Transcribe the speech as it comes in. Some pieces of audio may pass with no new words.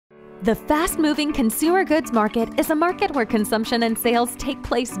The fast-moving consumer goods market is a market where consumption and sales take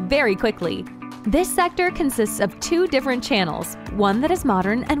place very quickly. This sector consists of two different channels, one that is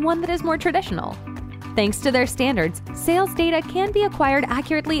modern and one that is more traditional. Thanks to their standards, sales data can be acquired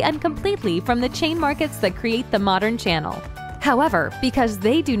accurately and completely from the chain markets that create the modern channel. However, because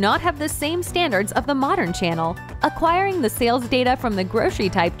they do not have the same standards of the modern channel, acquiring the sales data from the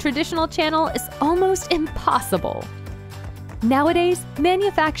grocery-type traditional channel is almost impossible. Nowadays,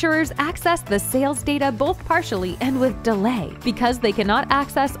 manufacturers access the sales data both partially and with delay because they cannot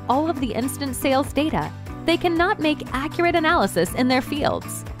access all of the instant sales data. They cannot make accurate analysis in their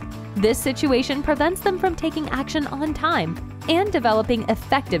fields. This situation prevents them from taking action on time and developing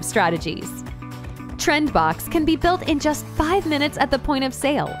effective strategies. Trendbox can be built in just 5 minutes at the point of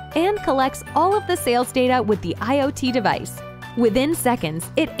sale and collects all of the sales data with the IoT device. Within seconds,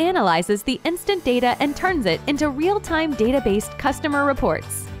 it analyzes the instant data and turns it into real-time data-based customer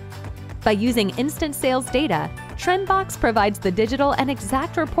reports. By using instant sales data, Trendbox provides the digital and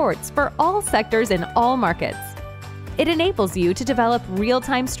exact reports for all sectors in all markets. It enables you to develop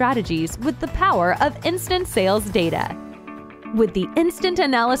real-time strategies with the power of instant sales data. With the Instant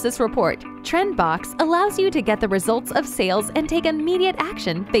Analysis Report, Trendbox allows you to get the results of sales and take immediate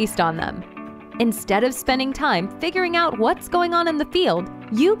action based on them. Instead of spending time figuring out what's going on in the field,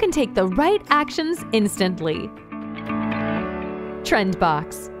 you can take the right actions instantly.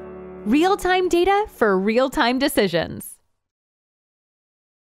 Trendbox. Real-time data for real-time decisions.